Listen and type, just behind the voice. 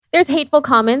there's hateful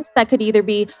comments that could either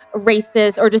be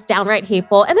racist or just downright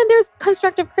hateful. And then there's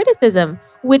constructive criticism,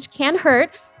 which can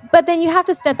hurt. But then you have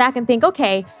to step back and think,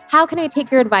 okay, how can I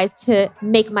take your advice to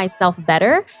make myself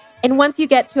better? And once you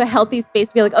get to a healthy space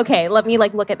to be like, okay, let me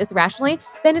look at this rationally,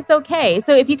 then it's okay.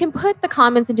 So if you can put the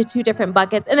comments into two different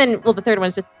buckets, and then, the third one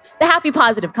is just the happy,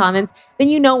 positive comments, then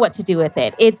you know what to do with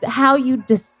it. It's how you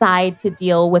decide to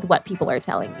deal with what people are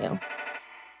telling you.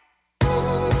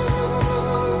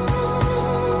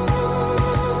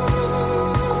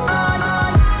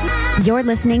 You're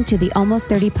listening to the Almost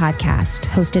 30 podcast,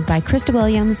 hosted by Krista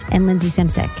Williams and Lindsay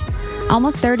Simsick.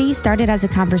 Almost 30 started as a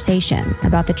conversation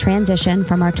about the transition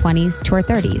from our 20s to our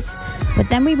 30s. But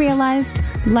then we realized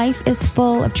life is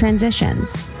full of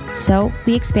transitions. So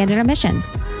we expanded our mission.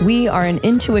 We are an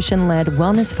intuition-led,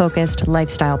 wellness-focused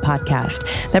lifestyle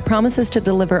podcast that promises to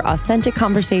deliver authentic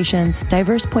conversations,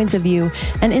 diverse points of view,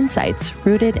 and insights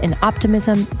rooted in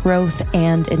optimism, growth,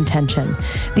 and intention.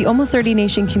 The Almost 30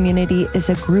 Nation community is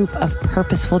a group of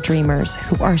purposeful dreamers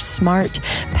who are smart,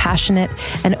 passionate,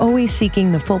 and always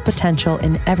seeking the full potential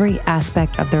in every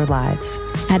aspect of their lives.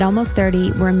 At Almost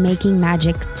 30, we're making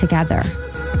magic together.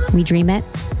 We dream it,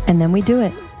 and then we do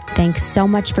it. Thanks so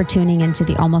much for tuning into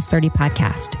the Almost 30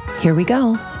 podcast. Here we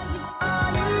go.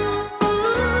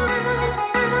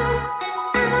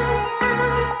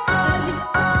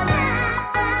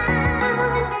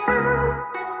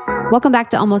 Welcome back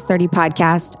to Almost 30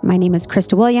 podcast. My name is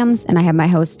Krista Williams, and I have my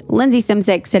host, Lindsay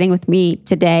Simsick, sitting with me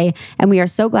today. And we are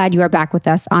so glad you are back with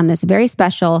us on this very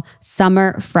special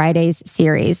Summer Fridays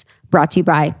series brought to you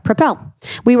by Propel.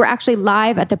 We were actually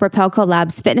live at the Propel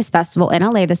CoLabs Fitness Festival in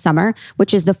LA this summer,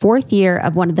 which is the fourth year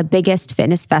of one of the biggest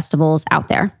fitness festivals out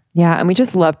there. Yeah, and we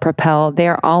just love Propel. They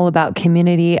are all about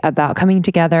community, about coming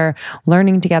together,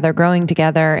 learning together, growing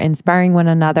together, inspiring one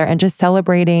another, and just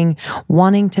celebrating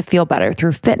wanting to feel better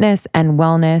through fitness and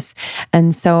wellness.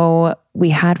 And so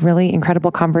we had really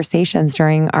incredible conversations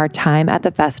during our time at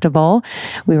the festival.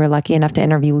 We were lucky enough to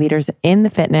interview leaders in the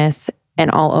fitness and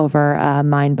all over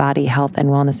mind, body, health, and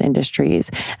wellness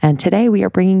industries. And today we are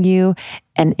bringing you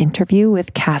an interview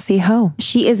with Cassey Ho.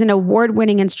 She is an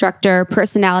award-winning instructor,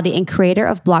 personality, and creator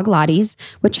of Blogilates,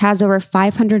 which has over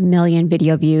 500 million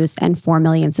video views and 4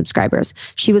 million subscribers.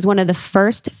 She was one of the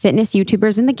first fitness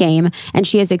YouTubers in the game, and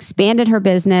she has expanded her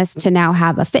business to now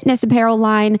have a fitness apparel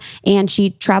line, and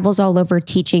she travels all over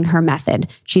teaching her method.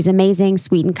 She's amazing,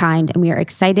 sweet, and kind, and we are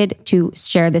excited to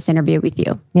share this interview with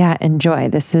you. Yeah, enjoy.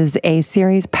 This is a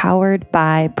series powered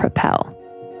by Propel.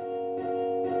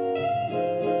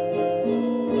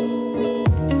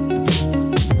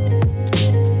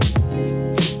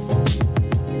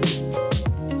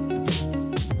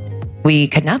 We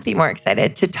could not be more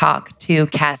excited to talk to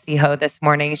Cassey Ho this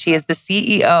morning. She is the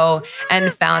CEO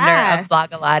and founder of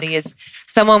Blogilates,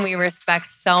 someone we respect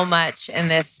so much in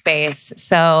this space.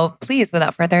 So please,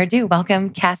 without further ado,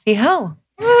 welcome Cassey Ho.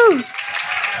 Woo.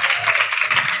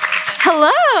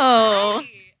 Hello.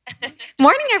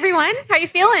 Morning, everyone. How are you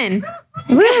feeling?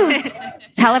 Woo.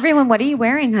 Tell everyone, what are you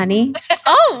wearing, honey?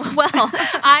 Oh, well,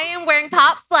 I am wearing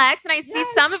Pop Flex, and I see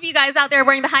some of you guys out there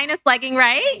wearing the Highness legging,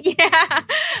 right? Yeah.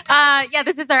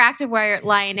 This is our activewear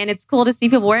line, and it's cool to see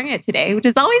people wearing it today, which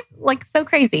is always so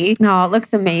crazy. No, it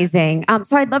looks amazing.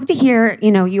 So I'd love to hear,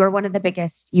 you are one of the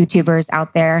biggest YouTubers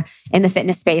out there in the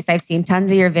fitness space. I've seen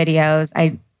tons of your videos.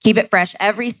 I keep it fresh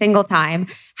every single time.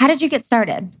 How did you get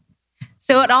started?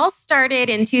 So it all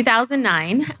started in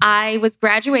 2009. I was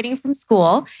graduating from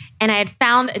school and I had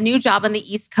found a new job on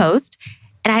the East Coast.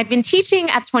 And I had been teaching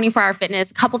at 24 Hour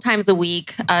Fitness a couple times a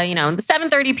week, in the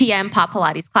 7:30 p.m. Pop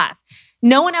Pilates class.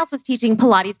 No one else was teaching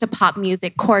Pilates to pop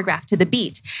music choreographed to the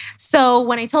beat. So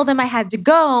when I told them I had to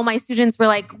go, my students were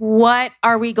like, what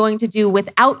are we going to do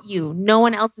without you? No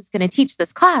one else is going to teach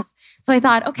this class. So I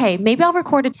thought, okay, maybe I'll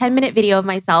record a 10-minute video of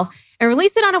myself and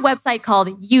release it on a website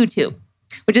called YouTube,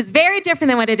 which is very different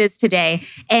than what it is today.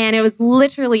 And it was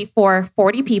literally for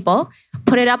 40 people,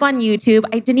 put it up on YouTube.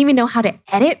 I didn't even know how to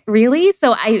edit, really.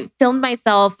 So I filmed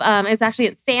myself. It was actually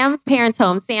at Sam's parents'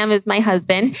 home. Sam is my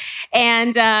husband.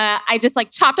 And I just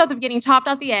chopped out the beginning, chopped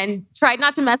out the end, tried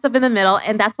not to mess up in the middle.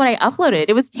 And that's what I uploaded.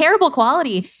 It was terrible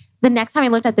quality. The next time I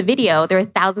looked at the video, there were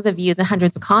thousands of views and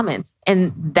hundreds of comments.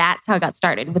 And that's how I got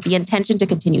started, with the intention to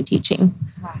continue teaching.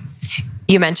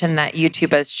 You mentioned that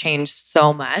YouTube has changed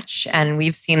so much, and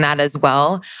we've seen that as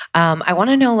well. I want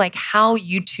to know how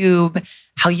you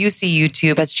see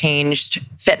YouTube has changed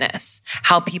fitness,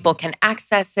 how people can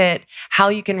access it, how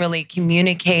you can really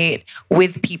communicate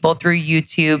with people through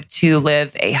YouTube to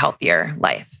live a healthier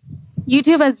life.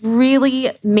 YouTube has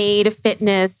really made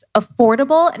fitness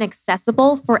affordable and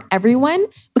accessible for everyone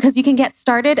because you can get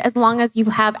started as long as you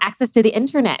have access to the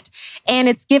internet. And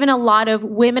it's given a lot of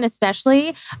women,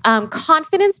 especially,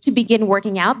 confidence to begin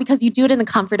working out because you do it in the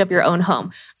comfort of your own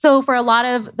home. So for a lot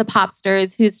of the pop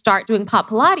stars who start doing pop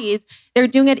Pilates, they're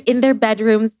doing it in their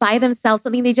bedrooms by themselves,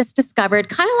 something they just discovered,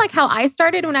 kind of like how I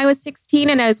started when I was 16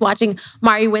 and I was watching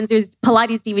Mari Windsor's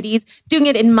Pilates DVDs, doing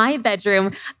it in my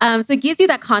bedroom. So it gives you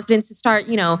that confidence to start,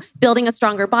 building a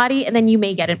stronger body. And then you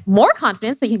may get more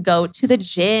confidence that you can go to the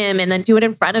gym and then do it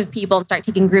in front of people and start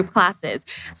taking group classes.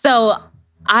 So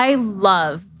I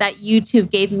love that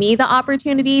YouTube gave me the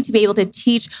opportunity to be able to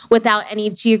teach without any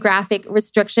geographic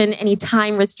restriction, any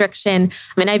time restriction.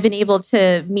 I mean, I've been able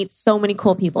to meet so many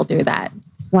cool people through that.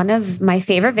 One of my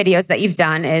favorite videos that you've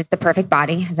done is The Perfect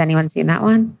Body. Has anyone seen that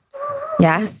one?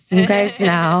 Yes, you guys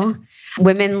know.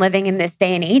 Women living in this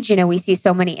day and age, we see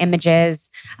so many images,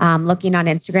 looking on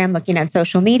Instagram, looking at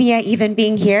social media, even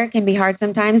being here can be hard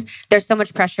sometimes. There's so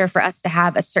much pressure for us to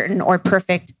have a certain or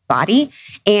perfect body.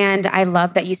 And I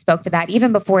love that you spoke to that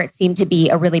even before it seemed to be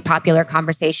a really popular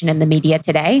conversation in the media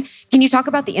today. Can you talk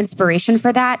about the inspiration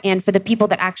for that? And for the people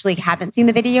that actually haven't seen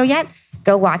the video yet,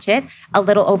 go watch it. A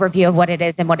little overview of what it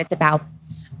is and what it's about.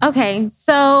 Okay,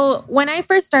 so when I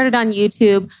first started on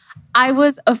YouTube, I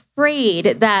was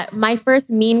afraid that my first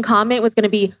mean comment was going to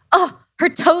be, oh, her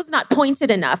toe's not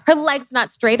pointed enough, her leg's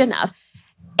not straight enough.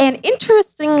 And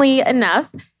interestingly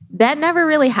enough, that never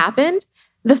really happened.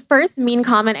 The first mean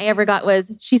comment I ever got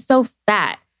was, she's so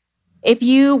fat. If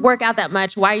you work out that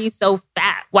much, why are you so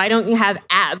fat? Why don't you have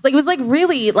abs? It was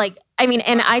really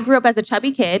and I grew up as a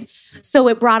chubby kid. So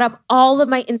it brought up all of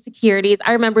my insecurities.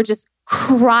 I remember just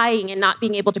crying and not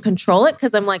being able to control it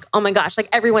because I'm like, oh my gosh,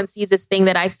 everyone sees this thing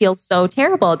that I feel so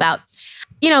terrible about.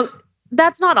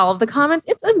 That's not all of the comments.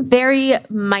 It's a very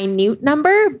minute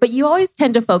number, but you always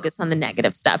tend to focus on the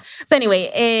negative stuff. So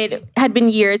anyway, it had been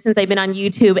years since I've been on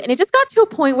YouTube and it just got to a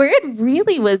point where it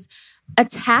really was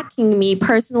attacking me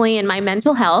personally and my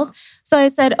mental health. So I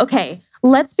said, okay,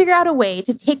 let's figure out a way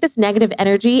to take this negative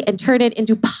energy and turn it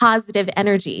into positive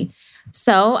energy.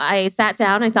 So I sat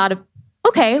down and thought,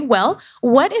 okay, well,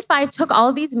 what if I took all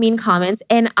of these mean comments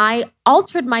and I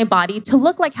altered my body to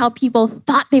look like how people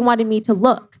thought they wanted me to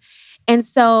look? And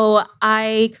so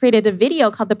I created a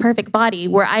video called The Perfect Body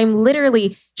where I'm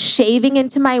literally shaving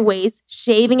into my waist,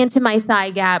 shaving into my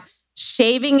thigh gap,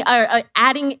 shaving,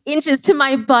 adding inches to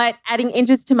my butt, adding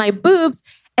inches to my boobs.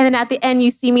 And then at the end,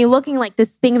 you see me looking like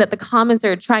this thing that the comments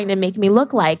are trying to make me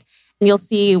look like. And you'll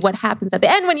see what happens at the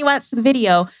end when you watch the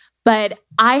video. But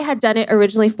I had done it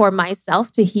originally for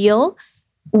myself to heal.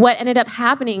 What ended up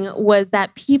happening was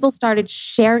that people started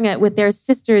sharing it with their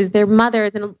sisters, their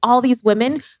mothers, and all these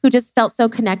women who just felt so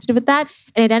connected with that.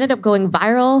 And it ended up going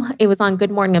viral. It was on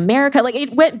Good Morning America.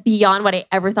 It went beyond what I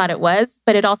ever thought it was,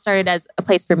 but it all started as a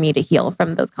place for me to heal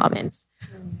from those comments.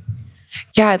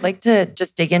 Yeah, I'd like to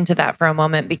just dig into that for a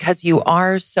moment because you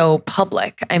are so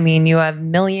public. I mean, you have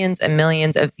millions and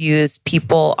millions of views.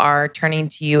 People are turning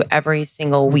to you every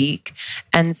single week.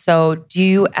 And so do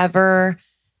you ever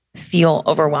feel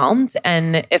overwhelmed?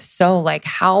 And if so,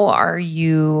 how are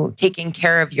you taking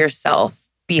care of yourself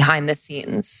behind the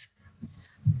scenes?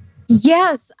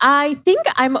 Yes, I think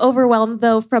I'm overwhelmed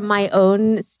though from my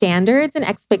own standards and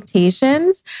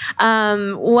expectations.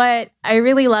 What I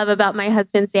really love about my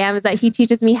husband, Sam, is that he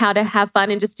teaches me how to have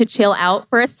fun and just to chill out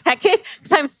for a second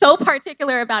because I'm so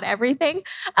particular about everything.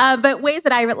 But ways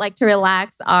that I like to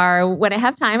relax are when I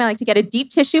have time, I like to get a deep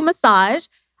tissue massage.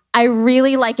 I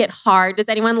really like it hard. Does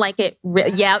anyone like it?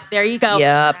 Yep, there you go.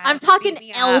 Yep. I'm talking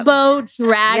elbow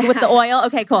drag with the oil.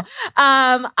 Okay, cool.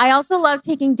 I also love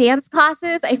taking dance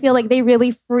classes. I feel like they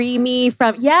really free me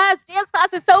from, dance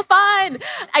class is so fun.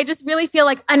 I just really feel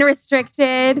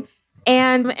unrestricted.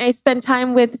 And I spend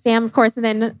time with Sam, of course, and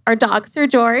then our dog, Sir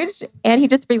George. And he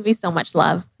just brings me so much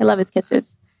love. I love his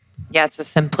kisses. Yeah, it's the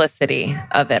simplicity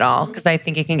of it all because I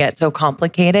think it can get so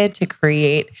complicated to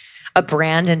create a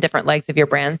brand and different legs of your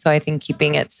brand. So I think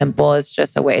keeping it simple is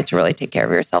just a way to really take care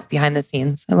of yourself behind the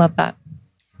scenes. I love that.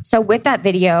 So with that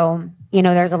video,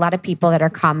 there's a lot of people that are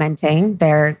commenting.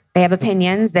 They have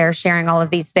opinions. They're sharing all of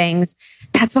these things.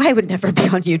 That's why I would never be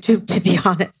on YouTube, to be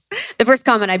honest. The first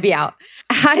comment, I'd be out.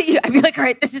 I'd be like, all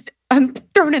right, I'm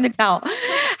throwing in the towel.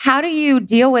 How do you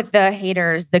deal with the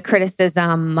haters, the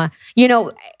criticism?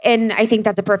 And I think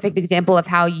that's a perfect example of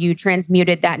how you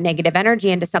transmuted that negative energy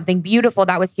into something beautiful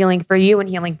that was healing for you and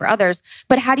healing for others.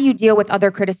 But how do you deal with other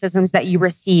criticisms that you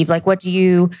receive? How do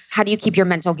you keep your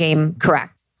mental game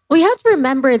correct? Well, you have to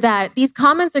remember that these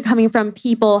comments are coming from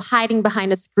people hiding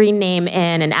behind a screen name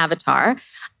and an avatar.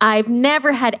 I've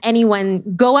never had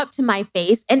anyone go up to my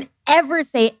face and ever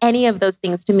say any of those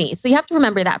things to me. So you have to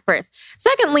remember that first.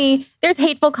 Secondly, there's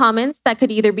hateful comments that could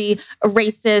either be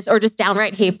racist or just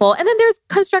downright hateful. And then there's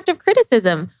constructive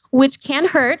criticism, which can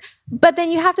hurt. But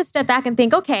then you have to step back and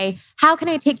think, okay, how can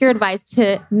I take your advice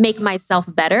to make myself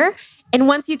better? And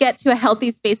once you get to a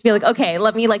healthy space to be like, okay,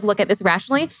 let me look at this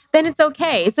rationally, then it's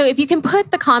okay. So if you can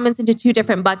put the comments into two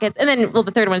different buckets, and then,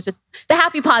 the third one is just the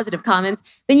happy, positive comments,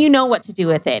 then you know what to do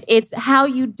with it. It's how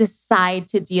you decide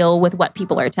to deal with what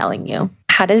people are telling you.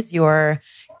 How does your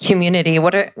community,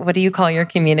 what do you call your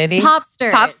community?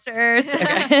 Popsters. Popsters.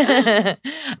 Okay.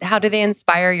 How do they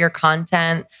inspire your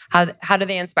content? How do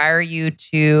they inspire you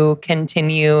to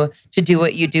continue to do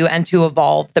what you do and to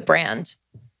evolve the brand?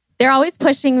 They're always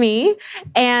pushing me.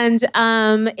 And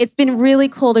it's been really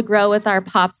cool to grow with our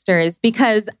Popsters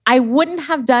because I wouldn't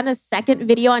have done a second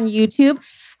video on YouTube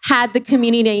had the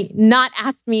community not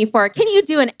asked me for, can you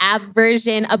do an ab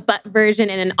version, a butt version,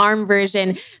 and an arm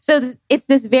version? So it's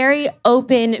this very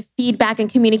open feedback and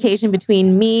communication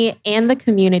between me and the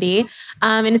community.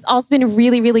 And it's also been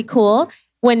really, really cool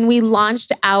when we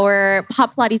launched our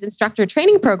Pop Pilates instructor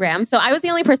training program. So I was the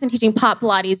only person teaching Pop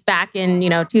Pilates back in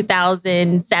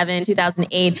 2007,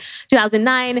 2008,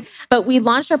 2009. But we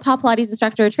launched our Pop Pilates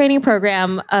instructor training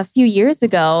program a few years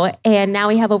ago. And now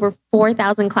we have over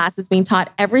 4,000 classes being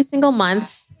taught every single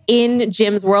month in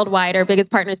gyms worldwide. Our biggest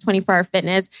partner is 24 Hour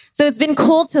Fitness. So it's been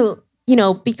cool to,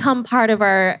 become part of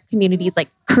our community's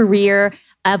career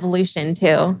evolution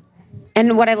too.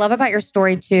 And what I love about your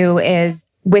story too is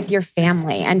with your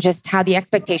family and just how the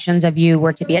expectations of you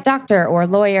were to be a doctor or a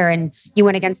lawyer, and you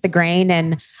went against the grain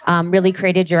and really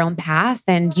created your own path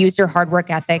and used your hard work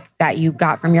ethic that you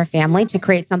got from your family to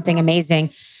create something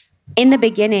amazing. In the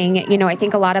beginning, I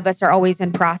think a lot of us are always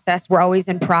in process. We're always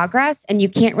in progress, and you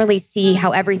can't really see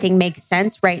how everything makes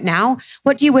sense right now.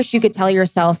 What do you wish you could tell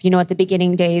yourself, at the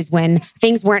beginning days when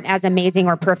things weren't as amazing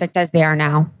or perfect as they are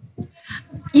now?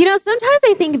 Sometimes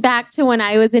I think back to when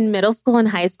I was in middle school and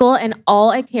high school, and all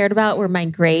I cared about were my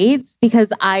grades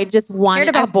because I just wanted... Cared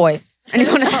about boys.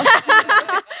 Anyone else?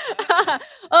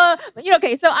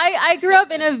 Okay, so I grew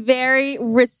up in a very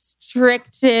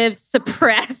restrictive,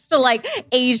 suppressed,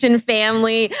 Asian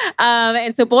family.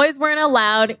 And so boys weren't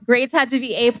allowed. Grades had to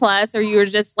be A+, or you were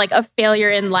just a failure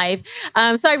in life.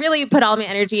 So I really put all my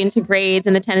energy into grades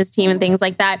and the tennis team and things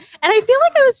like that. And I feel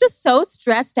like I was just so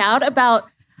stressed out about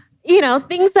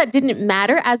things that didn't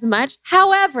matter as much.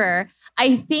 However,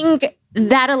 I think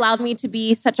that allowed me to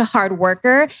be such a hard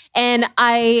worker. And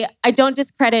I don't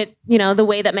discredit, the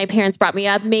way that my parents brought me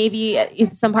up. Maybe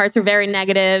some parts are very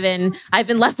negative and I've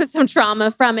been left with some trauma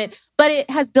from it, but it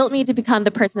has built me to become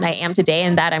the person that I am today.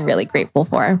 And that I'm really grateful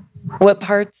for. What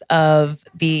parts of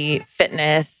the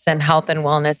fitness and health and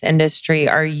wellness industry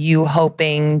are you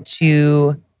hoping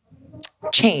to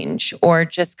change or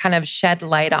just kind of shed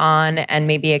light on and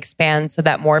maybe expand so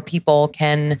that more people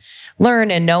can learn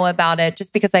and know about it?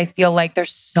 Just because I feel like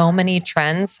there's so many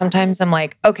trends. Sometimes I'm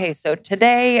like, okay, so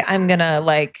today I'm gonna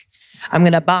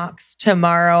box.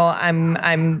 Tomorrow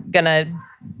I'm gonna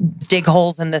dig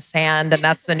holes in the sand and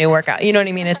that's the new workout. You know what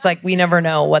I mean? It's like we never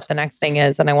know what the next thing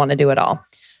is and I want to do it all.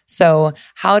 So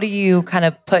how do you kind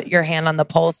of put your hand on the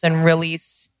pulse and really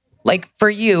for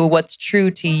you, what's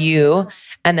true to you,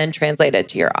 and then translate it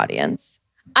to your audience?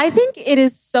 I think it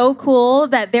is so cool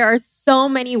that there are so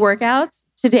many workouts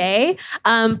today.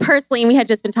 Personally, and we had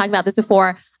just been talking about this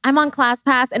before, I'm on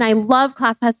ClassPass and I love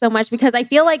ClassPass so much because I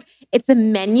feel like it's a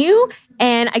menu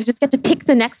and I just get to pick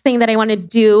the next thing that I want to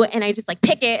do and I just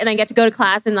pick it and I get to go to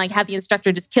class and have the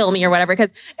instructor just kill me or whatever.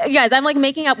 Because guys, I'm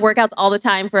making up workouts all the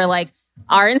time for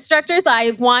our instructors.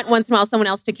 I want once in a while someone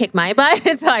else to kick my butt.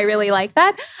 And so I really like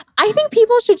that. I think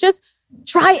people should just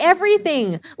try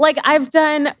everything. I've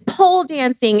done pole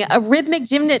dancing, a rhythmic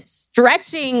gymnast,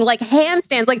 stretching,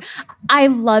 handstands. I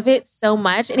love it so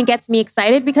much. And it gets me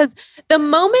excited because the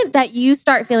moment that you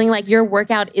start feeling like your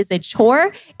workout is a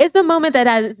chore is the moment that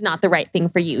is not the right thing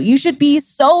for you. You should be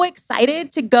so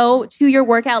excited to go to your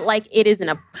workout like it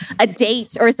isn't a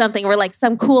date or something or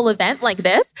some cool event like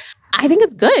this. I think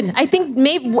it's good. I think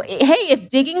maybe, hey, if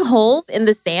digging holes in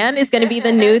the sand is going to be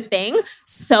the new thing,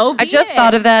 so be I just it.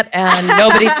 thought of that and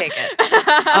nobody take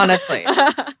it. Honestly,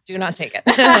 do not take it.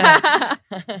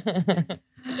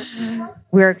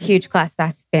 We're huge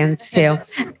ClassPass fans too.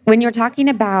 When you're talking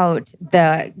about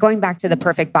going back to the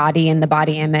perfect body and the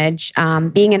body image,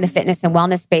 being in the fitness and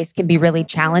wellness space can be really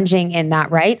challenging in that,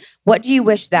 right? What do you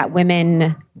wish that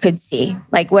women could see?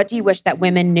 Like, what do you wish that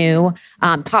women knew,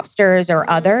 pop stars or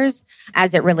others,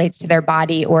 as it relates to their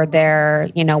body or their,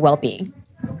 well-being?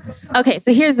 Okay,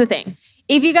 so here's the thing.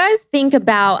 If you guys think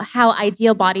about how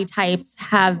ideal body types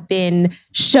have been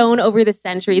shown over the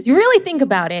centuries, you really think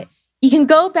about it, you can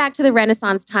go back to the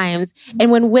Renaissance times,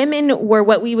 and when women were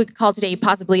what we would call today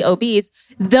possibly obese,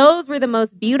 those were the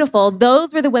most beautiful.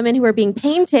 Those were the women who were being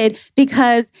painted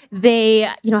because they,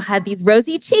 had these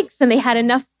rosy cheeks and they had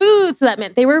enough food, so that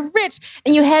meant they were rich.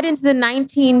 And you head into the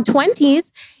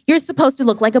 1920s, you're supposed to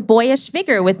look like a boyish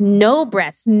figure with no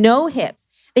breasts, no hips.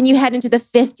 Then you head into the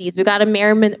 50s. We've got a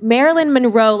Marilyn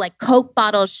Monroe, like Coke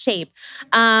bottle shape.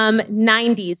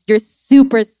 90s, you're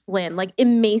super slim, like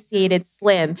emaciated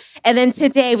slim. And then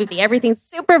today, we'd be everything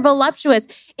super voluptuous.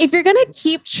 If you're going to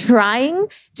keep trying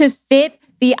to fit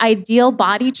the ideal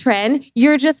body trend,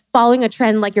 you're just following a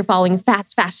trend like you're following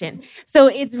fast fashion. So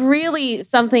it's really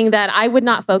something that I would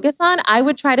not focus on. I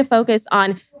would try to focus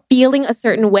on feeling a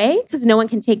certain way because no one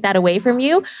can take that away from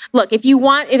you. Look, if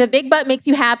a big butt makes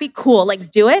you happy, cool,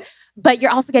 like do it. But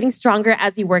you're also getting stronger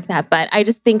as you work that butt. I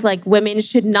just think like women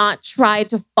should not try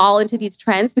to fall into these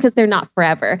trends because they're not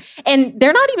forever. And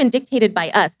they're not even dictated by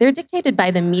us. They're dictated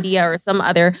by the media or some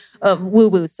other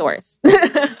woo-woo source.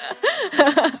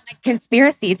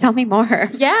 Conspiracy, tell me more.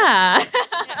 Yeah.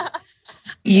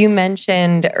 You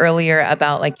mentioned earlier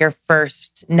about like your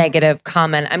first negative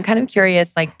comment. I'm kind of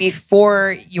curious, like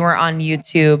before you were on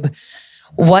YouTube,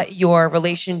 what your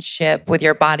relationship with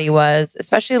your body was,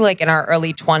 especially like in our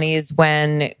early 20s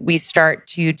when we start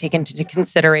to take into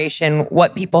consideration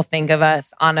what people think of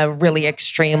us on a really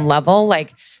extreme level,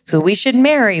 like who we should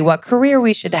marry, what career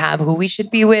we should have, who we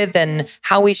should be with, and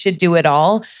how we should do it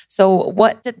all. So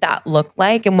what did that look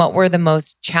like? And what were the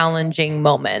most challenging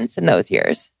moments in those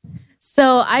years?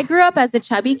 So I grew up as a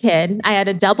chubby kid. I had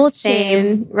a double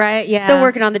chin, right? Yeah. Still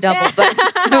working on the double, but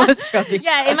I was chubby.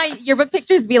 Yeah, in my yearbook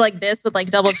pictures be like this with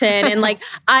like double chin. And like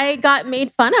I got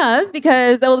made fun of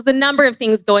because there was a number of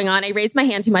things going on. I raised my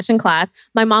hand too much in class.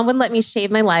 My mom wouldn't let me shave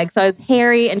my legs. So I was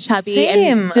hairy and chubby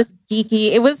and just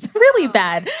geeky. It was really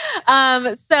bad.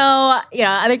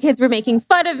 Other kids were making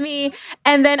fun of me.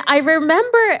 And then I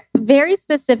remember very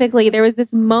specifically, there was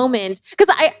this moment because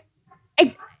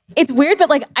it's weird, but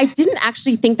like I didn't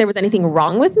actually think there was anything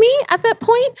wrong with me at that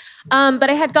point. But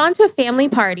I had gone to a family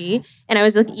party and I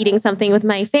was like eating something with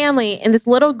my family. And this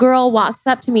little girl walks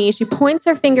up to me. She points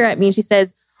her finger at me and she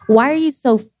says, "Why are you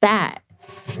so fat?"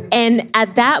 And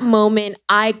at that moment,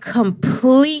 I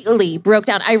completely broke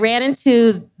down. I ran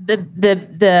into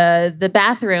the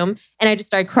bathroom and I just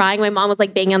started crying. My mom was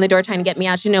like banging on the door trying to get me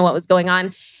out. She didn't know what was going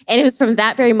on. And it was from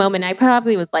that very moment, I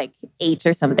probably was like 8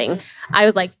 or something. I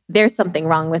was like, there's something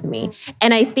wrong with me.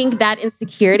 And I think that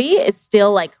insecurity is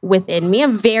still like within me.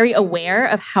 I'm very aware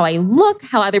of how I look,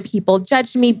 how other people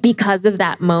judge me because of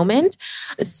that moment.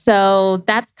 So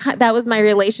that was my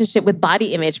relationship with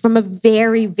body image from a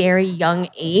very, very young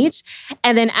age.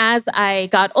 And then as I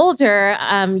got older,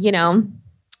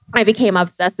 I became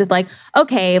obsessed with like,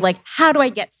 okay, like how do I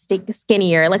get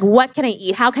skinnier? Like what can I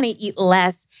eat? How can I eat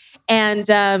less? And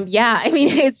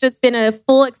it's just been a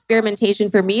full experimentation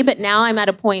for me. But now I'm at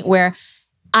a point where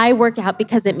I work out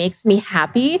because it makes me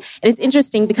happy. And it's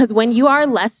interesting because when you are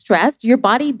less stressed, your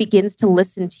body begins to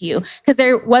listen to you. Because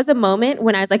there was a moment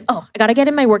when I was like, oh, I got to get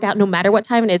in my workout no matter what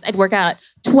time it is. I'd work out at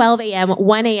 12 a.m.,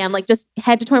 1 a.m., like just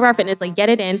head to 24 Hour Fitness, like get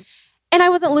it in. And I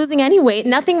wasn't losing any weight.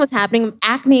 Nothing was happening.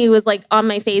 Acne was like on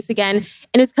my face again.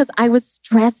 And it's because I was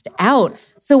stressed out.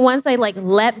 So once I like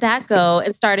let that go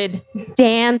and started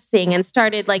dancing and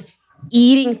started like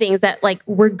eating things that like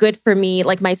were good for me,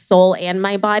 like my soul and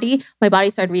my body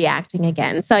started reacting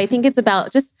again. So I think it's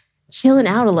about just chilling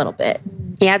out a little bit.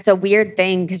 Yeah, it's a weird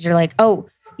thing because you're like, oh,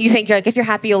 you think you're like, if you're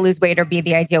happy, you'll lose weight or be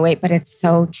the ideal weight, but it's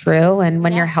so true. And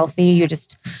when you're healthy, you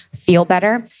just feel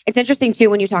better. It's interesting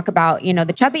too, when you talk about,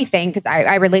 the chubby thing, because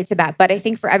I relate to that. But I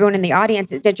think for everyone in the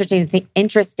audience, it's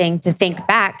interesting to think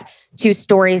back to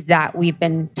stories that we've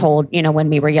been told, when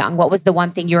we were young. What was the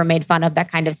one thing you were made fun of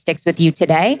that kind of sticks with you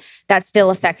today that still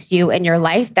affects you in your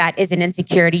life? That is an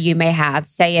insecurity you may have.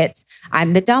 Say it's,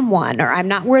 I'm the dumb one, or I'm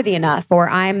not worthy enough, or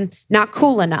I'm not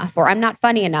cool enough, or I'm not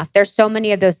funny enough. There's so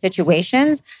many of those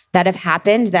situations that have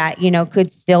happened that,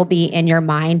 could still be in your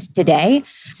mind today.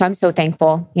 So I'm so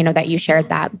thankful, that you shared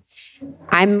that.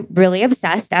 I'm really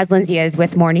obsessed, as Lindsay is,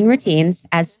 with morning routines,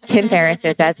 as Tim Ferriss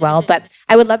is as well. But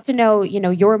I would love to know,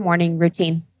 your morning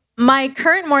routine. My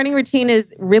current morning routine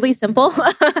is really simple.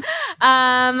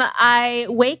 I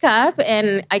wake up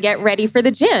and I get ready for the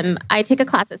gym. I take a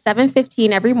class at 7:15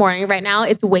 every morning. Right now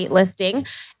it's weightlifting.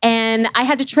 And I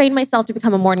had to train myself to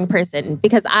become a morning person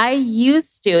because I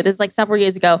used to, this is like several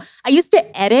years ago, I used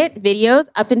to edit videos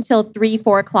up until 3,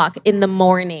 4 o'clock in the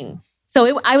morning.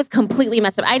 So I was completely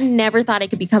messed up. I never thought I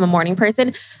could become a morning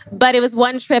person, but it was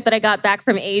one trip that I got back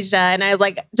from Asia and I was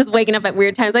like just waking up at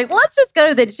weird times, like, let's just go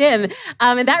to the gym.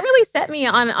 And that really set me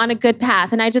on a good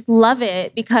path. And I just love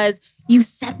it because you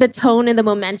set the tone and the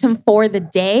momentum for the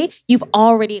day. You've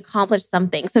already accomplished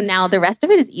something. So now the rest of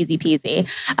it is easy peasy.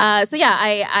 So yeah,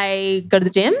 I go to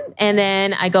the gym and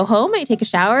then I go home, I take a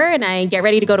shower and I get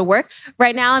ready to go to work.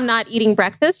 Right now, I'm not eating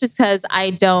breakfast just because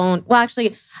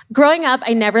actually, growing up,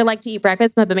 I never liked to eat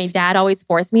breakfast, but my dad always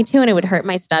forced me to, and it would hurt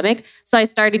my stomach. So I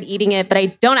started eating it, but I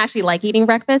don't actually like eating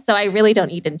breakfast. So I really don't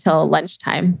eat until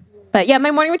lunchtime. But yeah,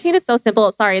 my morning routine is so simple.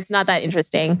 Sorry, it's not that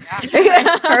interesting.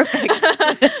 That's perfect.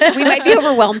 We might be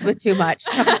overwhelmed with too much.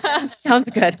 Sounds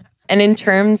good. And in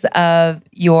terms of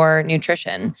your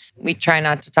nutrition, we try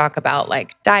not to talk about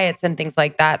like diets and things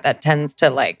like that. That tends to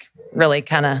like really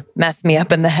kind of mess me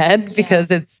up in the head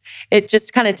because it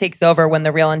just kind of takes over when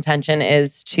the real intention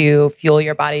is to fuel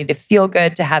your body, to feel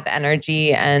good, to have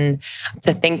energy and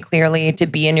to think clearly, to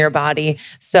be in your body.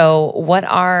 So what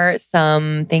are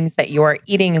some things that you're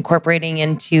eating, incorporating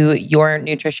into your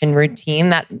nutrition routine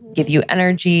that give you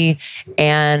energy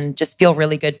and just feel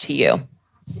really good to you?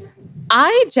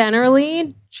 I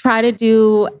generally try to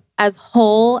do as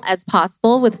whole as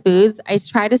possible with foods. I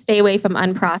try to stay away from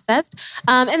unprocessed.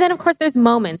 And then, of course, there's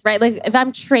moments, right? Like if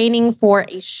I'm training for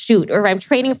a shoot or if I'm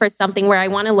training for something where I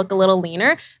want to look a little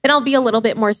leaner, then I'll be a little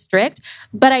bit more strict.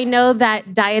 But I know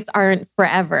that diets aren't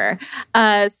forever.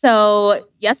 So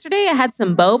yesterday I had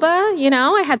some boba,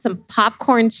 I had some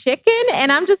popcorn chicken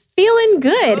and I'm just feeling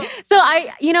good. So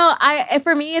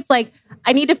for me, it's like,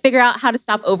 I need to figure out how to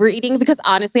stop overeating because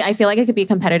honestly, I feel like I could be a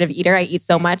competitive eater. I eat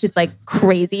so much. It's like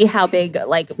crazy how big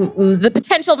like the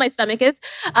potential of my stomach is.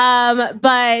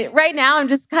 But right now I'm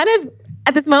just kind of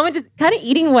at this moment, just kind of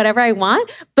eating whatever I want.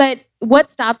 But what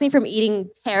stops me from eating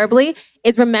terribly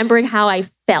is remembering how I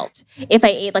felt. If I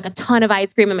ate like a ton of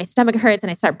ice cream and my stomach hurts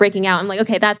and I start breaking out, I'm like,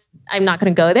 okay, I'm not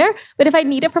going to go there. But if I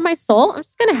need it for my soul, I'm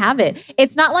just going to have it.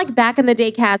 It's not like back in the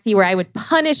day, Cassey, where I would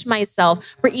punish myself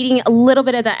for eating a little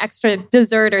bit of that extra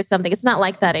dessert or something. It's not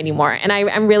like that anymore. And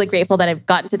I'm really grateful that I've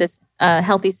gotten to this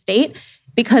healthy state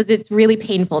because it's really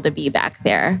painful to be back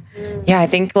there. Yeah, I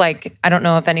think I don't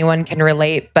know if anyone can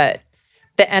relate, but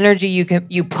the energy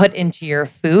you put into your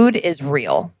food is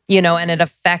real, and it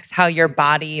affects how your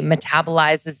body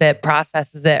metabolizes it,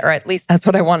 processes it, or at least that's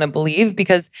what I want to believe.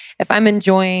 Because if I'm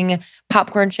enjoying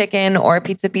popcorn chicken or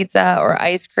pizza or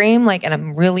ice cream, and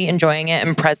I'm really enjoying it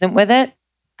and present with it,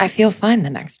 I feel fine the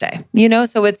next day,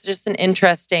 So it's just an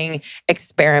interesting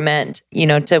experiment,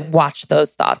 to watch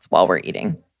those thoughts while we're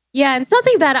eating. Yeah, and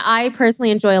something that I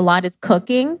personally enjoy a lot is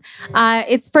cooking.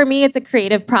 For me, it's a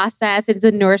creative process. It's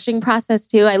a nourishing process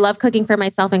too. I love cooking for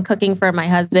myself and cooking for my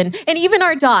husband and even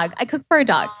our dog. I cook for our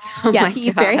dog. He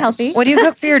eats very healthy. What do you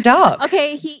cook for your dog?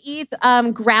 Okay, he eats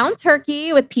ground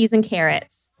turkey with peas and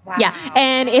carrots. Wow. Yeah,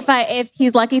 and if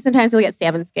he's lucky, sometimes he'll get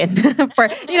salmon skin for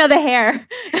the hair.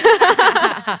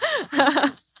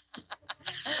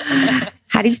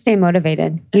 How do you stay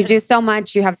motivated? You do so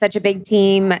much. You have such a big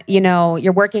team.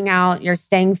 You're working out, you're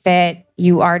staying fit,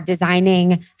 you are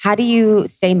designing. How do you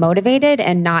stay motivated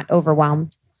and not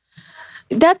overwhelmed?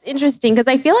 That's interesting because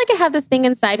I feel like I have this thing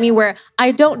inside me where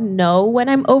I don't know when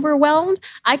I'm overwhelmed.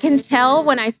 I can tell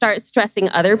when I start stressing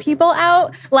other people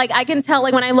out. Like I can tell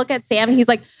when I look at Sam, he's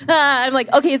like, I'm like,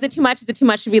 okay, is it too much? Is it too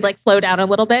much? Should we slow down a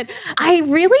little bit? I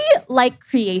really like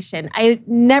creation. I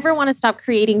never want to stop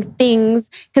creating things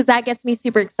because that gets me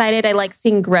super excited. I like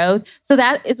seeing growth. So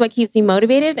that is what keeps me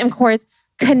motivated. And of course,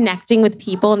 connecting with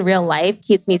people in real life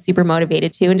keeps me super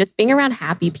motivated too. And just being around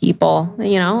happy people,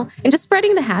 and just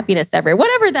spreading the happiness everywhere,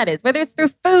 whatever that is, whether it's through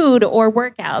food or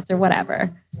workouts or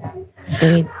whatever.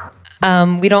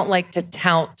 We don't like to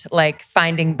tout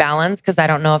finding balance because I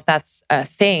don't know if that's a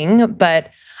thing, but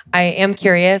I am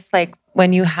curious,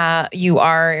 when you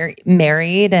are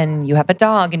married and you have a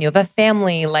dog and you have a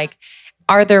family,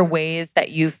 are there ways that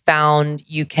you found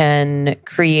you can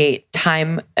create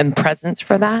time and presence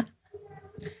for that?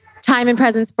 Time and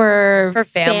presence for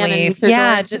family. Sam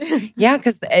and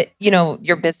because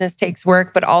your business takes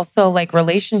work, but also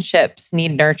relationships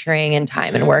need nurturing and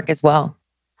time and work as well.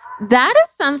 That is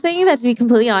something that, to be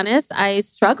completely honest, I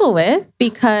struggle with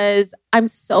because I'm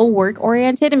so work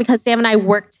oriented, and because Sam and I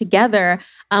work together,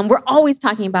 we're always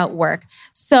talking about work.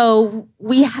 So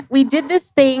we did this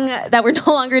thing that we're no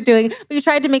longer doing. We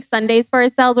tried to make Sundays for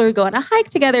ourselves, where we go on a hike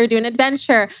together, do an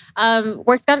adventure.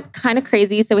 Work's gotten kind of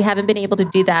crazy, so we haven't been able to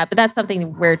do that. But that's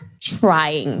something we're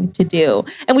trying to do,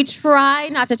 and we try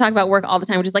not to talk about work all the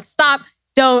time. We're just like, stop,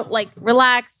 don't, like,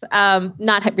 relax.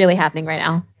 Not really happening right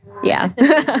now. Yeah.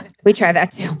 We try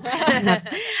that too.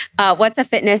 What's a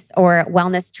fitness or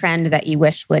wellness trend that you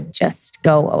wish would just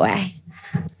go away?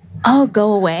 Oh,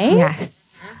 go away?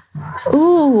 Yes.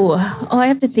 Ooh. Oh, I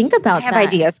have to think about that. I have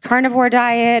ideas. Carnivore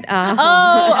diet.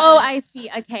 Oh, I see.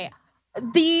 Okay.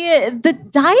 The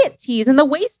diet teas and the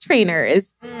waist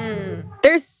trainers,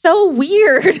 they're so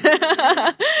weird.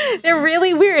 They're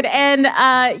really weird. And,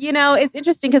 it's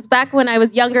interesting because back when I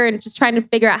was younger and just trying to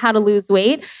figure out how to lose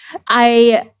weight,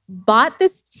 I bought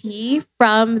this tea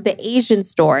from the Asian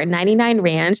store, 99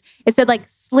 Ranch. It said like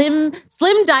slim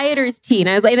dieter's tea. And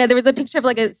I was like, there was a picture of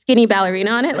like a skinny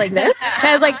ballerina on it, like this. And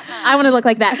I was like, I want to look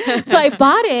like that. So I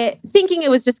bought it thinking it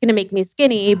was just going to make me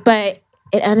skinny, but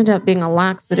it ended up being a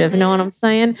laxative. You know what I'm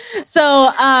saying?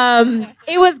 So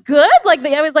it was good. Like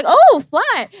I was like, oh,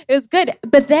 flat. It was good.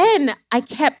 But then I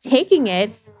kept taking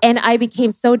it and I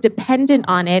became so dependent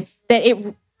on it that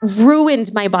it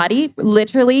ruined my body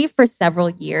literally for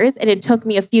several years. And it took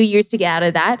me a few years to get out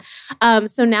of that.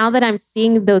 So now that I'm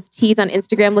seeing those teas on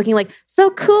Instagram looking like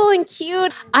so cool and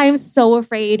cute, I'm so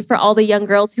afraid for all the young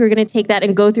girls who are going to take that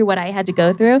and go through what I had to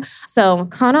go through. So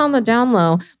kind of on the down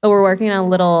low, but we're working on a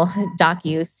little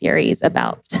docu-series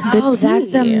about the tea.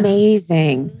 That's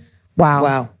amazing.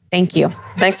 Wow. Thank you.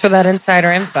 Thanks for that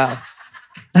insider info.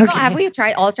 Okay. Oh, have we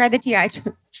all tried the tea? I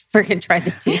freaking tried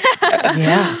the tea.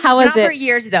 Yeah. How was it? Not for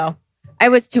years though. I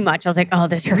was too much. I was like, oh,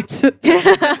 this hurts.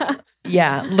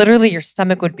 Yeah. Literally your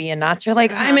stomach would be in knots. You're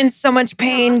like, I'm in so much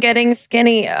pain getting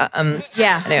skinny.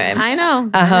 Yeah. Anyway. I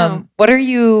know. What are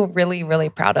you really, really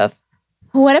proud of?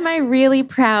 What am I really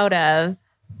proud of?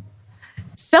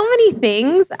 So many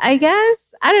things, I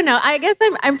guess. I don't know. I guess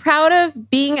I'm proud of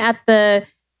being at the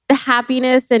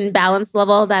happiness and balance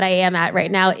level that I am at right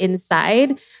now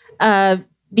inside,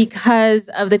 because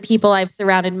of the people I've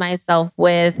surrounded myself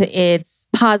with. It's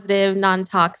positive,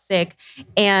 non-toxic,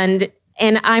 and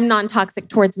I'm non-toxic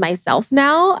towards myself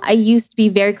now. I used to be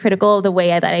very critical of the way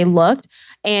that I looked,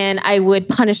 and I would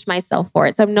punish myself for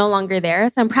it. So I'm no longer there.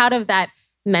 So I'm proud of that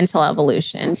mental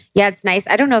evolution. Yeah, it's nice.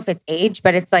 I don't know if it's age,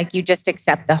 but it's like you just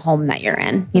accept the home that you're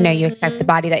in. You know, you accept the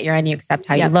body that you're in, you accept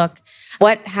how you look.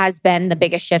 What has been the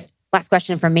biggest shift, last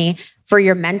question from me, for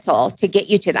your mental to get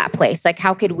you to that place? Like,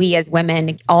 how could we as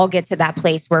women all get to that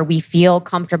place where we feel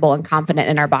comfortable and confident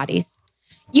in our bodies?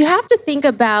 You have to think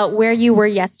about where you were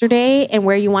yesterday and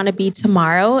where you want to be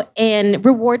tomorrow, and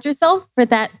reward yourself for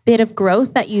that bit of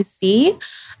growth that you see,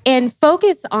 and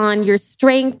focus on your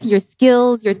strength, your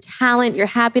skills, your talent, your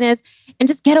happiness, and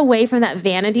just get away from that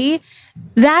vanity.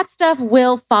 That stuff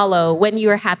will follow when you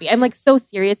are happy. I'm like so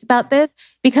serious about this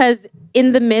because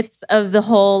in the midst of the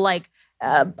whole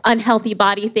unhealthy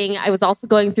body thing, I was also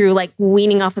going through like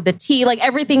weaning off of the tea. Like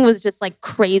everything was just like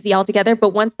crazy altogether. But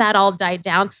once that all died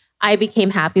down, I became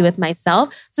happy with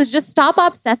myself. So just stop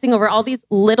obsessing over all these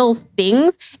little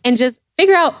things and just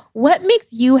figure out what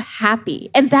makes you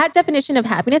happy. And that definition of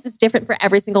happiness is different for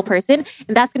every single person.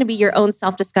 And that's going to be your own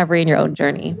self-discovery and your own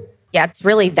journey. Yeah,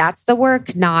 that's the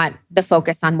work, not the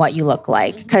focus on what you look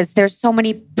like. Because there's so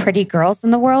many pretty girls in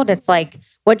the world. It's like,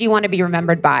 what do you want to be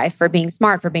remembered by? For being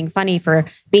smart, for being funny, for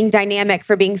being dynamic,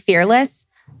 for being fearless.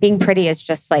 Being pretty is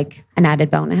just like an added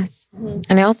bonus.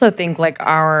 And I also think like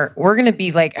we're going to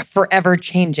be like forever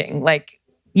changing, like,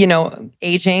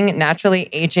 naturally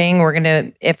aging. We're going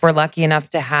to, if we're lucky enough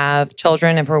to have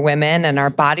children, if we're women, and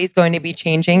our body's going to be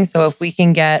changing. So if we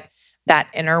can get that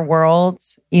inner world,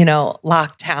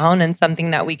 locked down and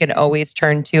something that we can always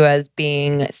turn to as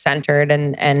being centered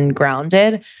and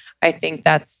grounded, I think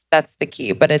that's the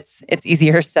key, but it's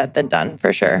easier said than done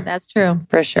for sure. That's true.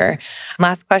 For sure.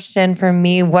 Last question for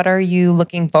me. What are you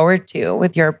looking forward to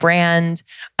with your brand,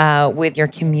 with your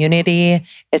community?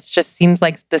 It just seems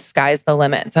like the sky's the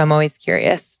limit. So I'm always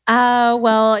curious.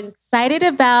 Well, excited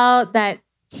about that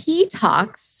Tea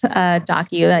Talks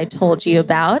docu that I told you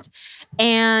about.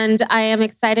 And I am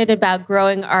excited about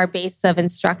growing our base of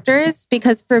instructors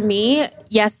because for me,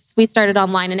 yes, we started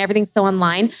online and everything's so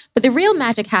online, but the real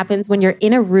magic happens when you're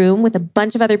in a room with a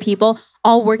bunch of other people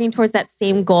all working towards that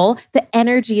same goal. The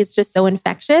energy is just so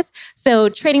infectious. So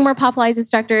training more Popularize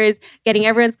instructors, getting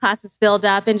everyone's classes filled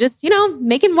up, and just,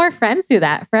 making more friends through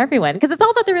that for everyone. Because it's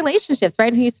all about the relationships, right?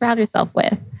 And who you surround yourself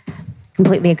with.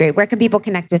 Completely agree. Where can people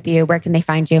connect with you? Where can they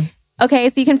find you? Okay,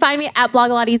 so you can find me at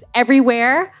Blogilates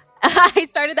everywhere. I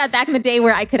started that back in the day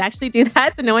where I could actually do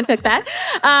that, so no one took that.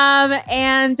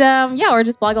 Or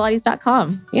just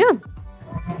blogilates.com. Yeah.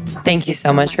 Thank you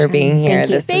so much for being here.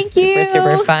 This was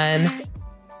super fun.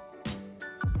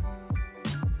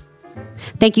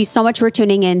 Thank you so much for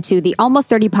tuning in to the Almost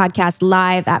 30 podcast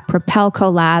live at Propel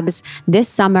CoLabs this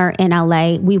summer in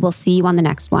LA. We will see you on the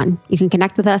next one. You can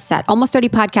connect with us at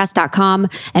almost30podcast.com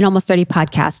and almost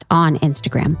 30podcast on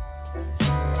Instagram.